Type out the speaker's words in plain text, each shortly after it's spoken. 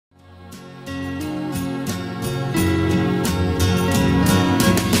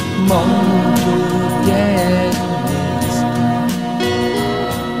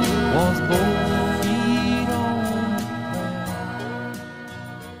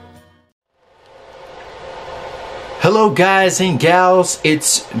Hello guys and gals,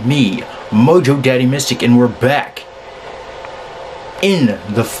 it's me, Mojo Daddy Mystic, and we're back in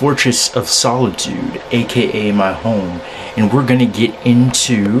the Fortress of Solitude, aka my home, and we're gonna get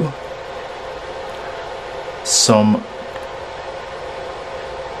into some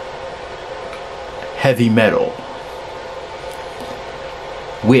heavy metal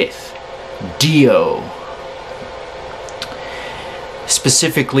with Dio,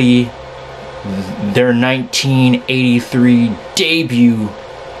 specifically their 1983 debut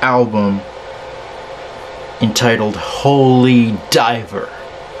album entitled Holy Diver.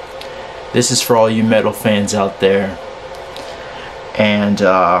 This is for all you metal fans out there, and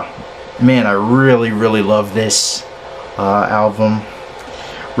man, I really love this album.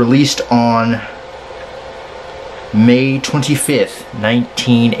 Released on May 25th,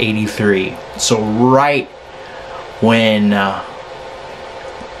 1983, so right when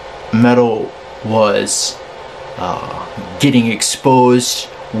metal was getting exposed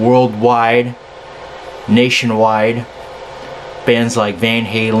worldwide, nationwide. Bands like Van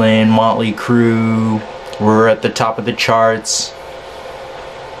Halen, Motley Crue were at the top of the charts,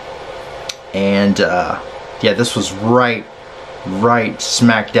 and yeah, this was right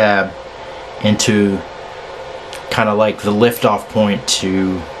smack dab into kind of like the liftoff point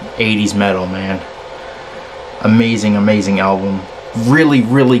to 80s metal, man. Amazing album.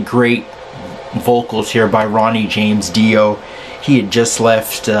 Really great vocals here by Ronnie James Dio. He had just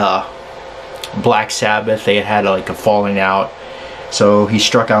left Black Sabbath. They had like a falling out, so he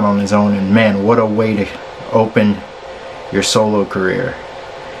struck out on his own, and man, what a way to open your solo career.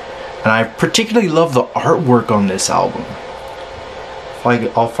 And I particularly love the artwork on this album.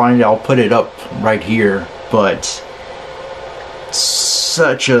 I'll find it, I'll put it up right here, but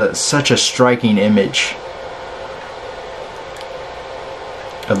such a striking image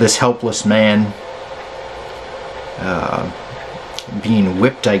of this helpless man being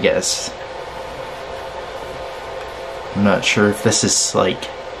whipped, I guess. I'm not sure if this is like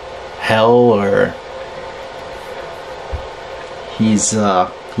hell or he's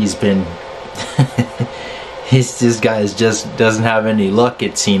been this guy just doesn't have any luck,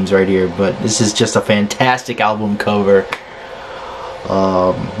 it seems, right here. But this is just a fantastic album cover.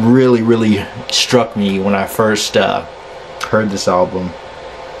 Really struck me when I first heard this album.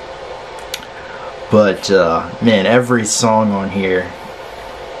 But man, every song on here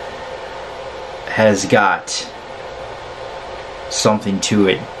has got something to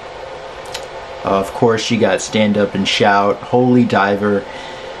it. Of course, you got Stand Up and Shout, Holy Diver,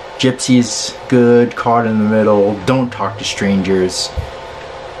 Gypsy's good, Caught in the Middle, Don't Talk to Strangers.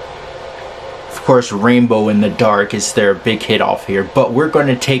 Of course, Rainbow in the Dark is their big hit off here. But we're going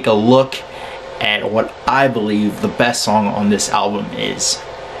to take a look at what I believe the best song on this album is.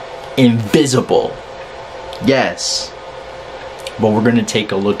 Invisible. Yes, but we're gonna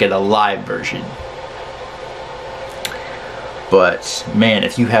take a look at a live version. But man,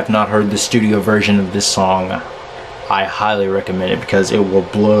 if you have not heard the studio version of this song, I highly recommend it because it will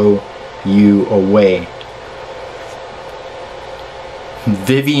blow you away.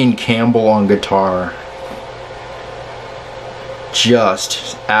 Vivian Campbell on guitar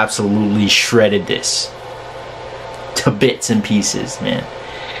just absolutely shredded this to bits and pieces, man.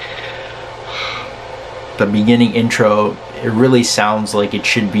 The beginning intro, it really sounds like it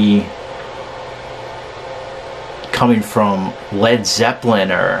should be coming from Led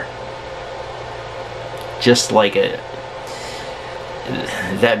Zeppelin, or just like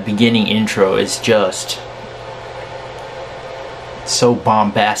that beginning intro is just so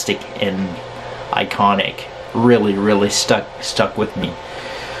bombastic and iconic. Really stuck with me.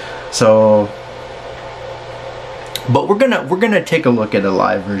 So, but we're gonna take a look at a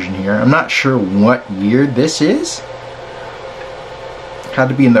live version here. I'm not sure what year this is. Had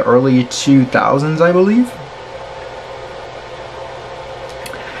to be in the early 2000s, I believe.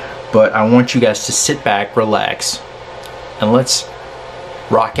 But I want you guys to sit back, relax, and let's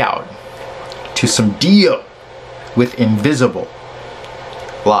rock out to some Dio with Invisible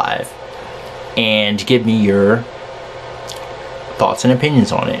live, and give me your thoughts and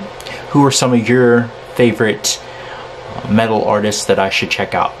opinions on it. Who are some of your favorite metal artists that I should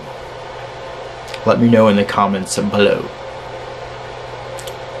check out? Let me know in the comments below.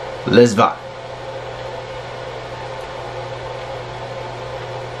 Let's vibe.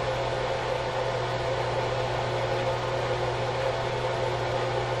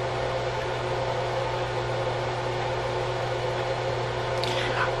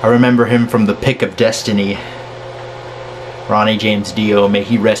 I remember him from The Pick of Destiny. Ronnie James Dio, may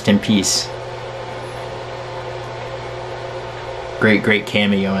he rest in peace. Great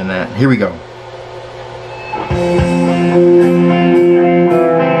cameo in that. Here we go.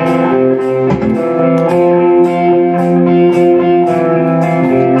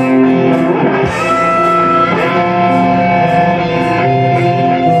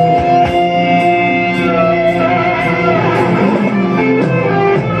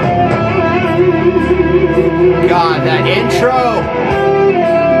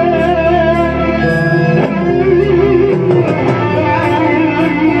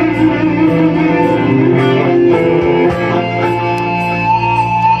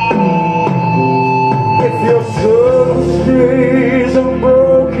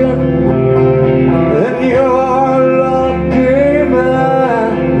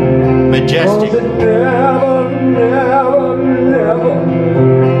 Majestic. Never, never, never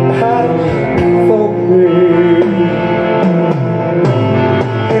passed for me.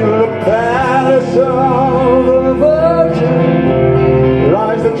 In the palace of the Virgin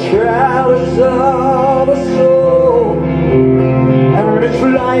lies the chalice of the soul, and when it's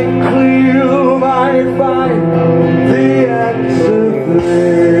light clear you might find the answer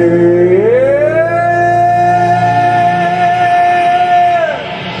there.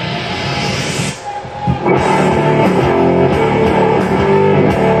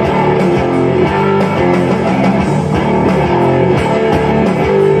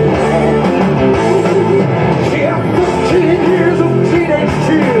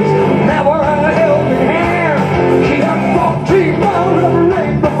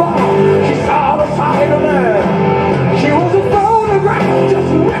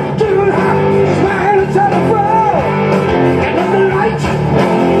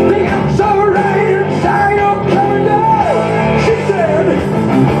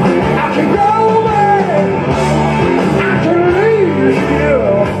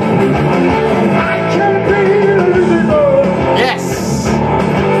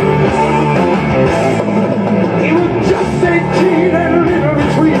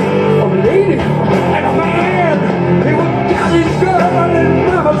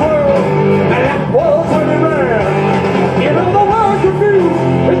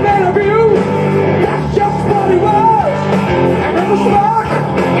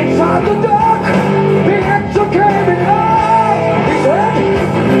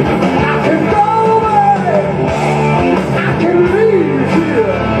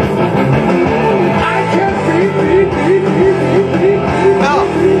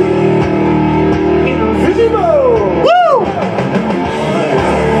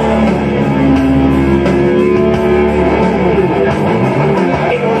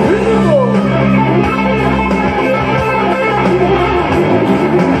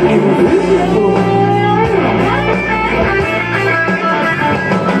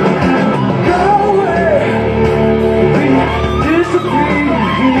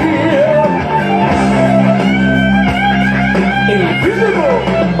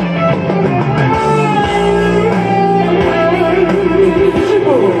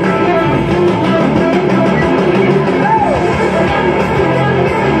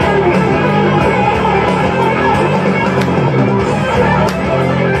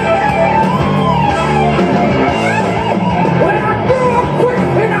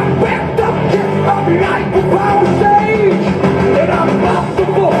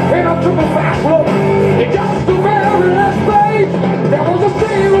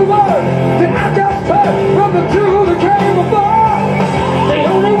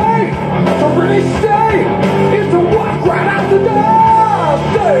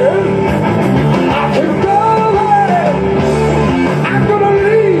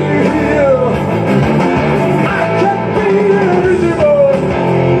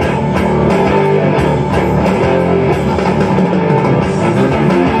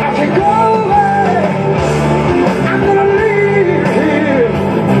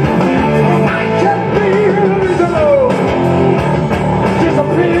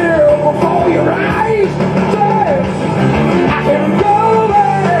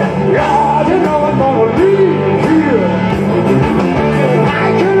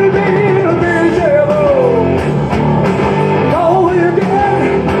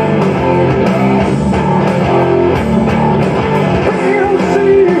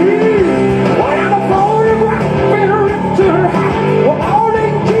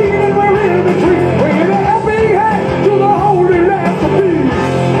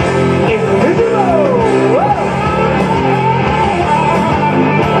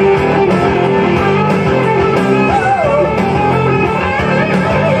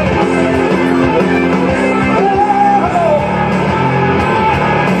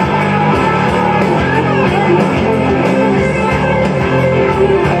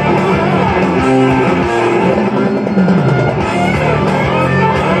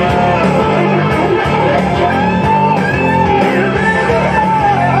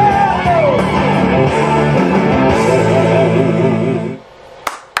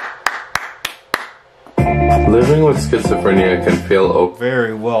 Living with schizophrenia can feel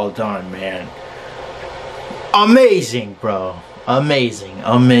very well done, man. Amazing, bro. Amazing,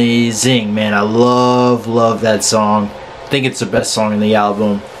 amazing, man. I love that song. I think it's the best song in the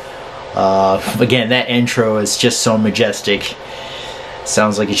album. Again, that intro is just so majestic.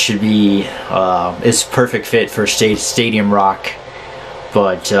 Sounds like it should be, it's perfect fit for stadium rock.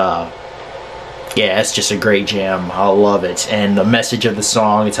 But yeah, it's just a great jam. I love it. And the message of the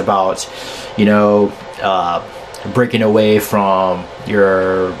song, it's about, you know, breaking away from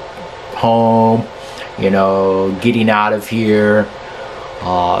your home, you know, getting out of here.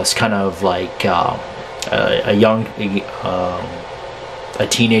 It's kind of like a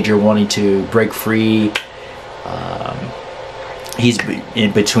teenager wanting to break free. He's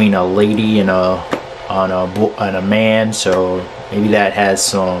in between a lady and a man, so maybe that has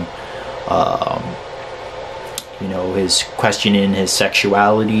some, you know, his questioning his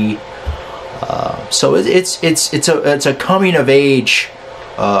sexuality. So it's a coming of age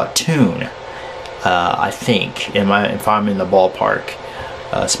tune, I think. If I'm in the ballpark,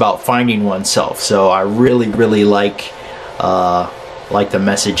 it's about finding oneself. So I really like the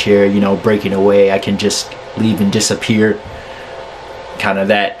message here. You know, breaking away. I can just leave and disappear. Kind of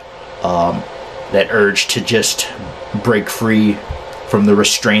that that urge to just break free from the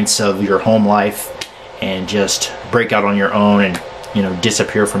restraints of your home life and just break out on your own and, you know,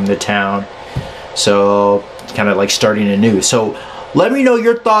 disappear from the town. So it's kind of like starting anew. So let me know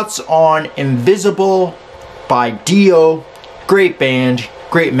your thoughts on Invisible by Dio. Great band,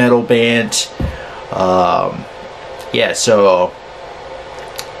 great metal band. Yeah, so,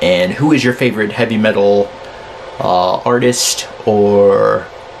 and who is your favorite heavy metal artist or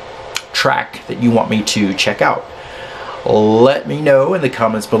track that you want me to check out? Let me know in the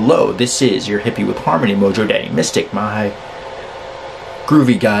comments below. This is your Hippie with Harmony, Mojo Daddy Mystic, my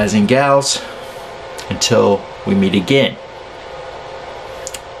groovy guys and gals. Until we meet again,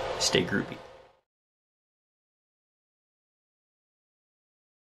 stay groovy.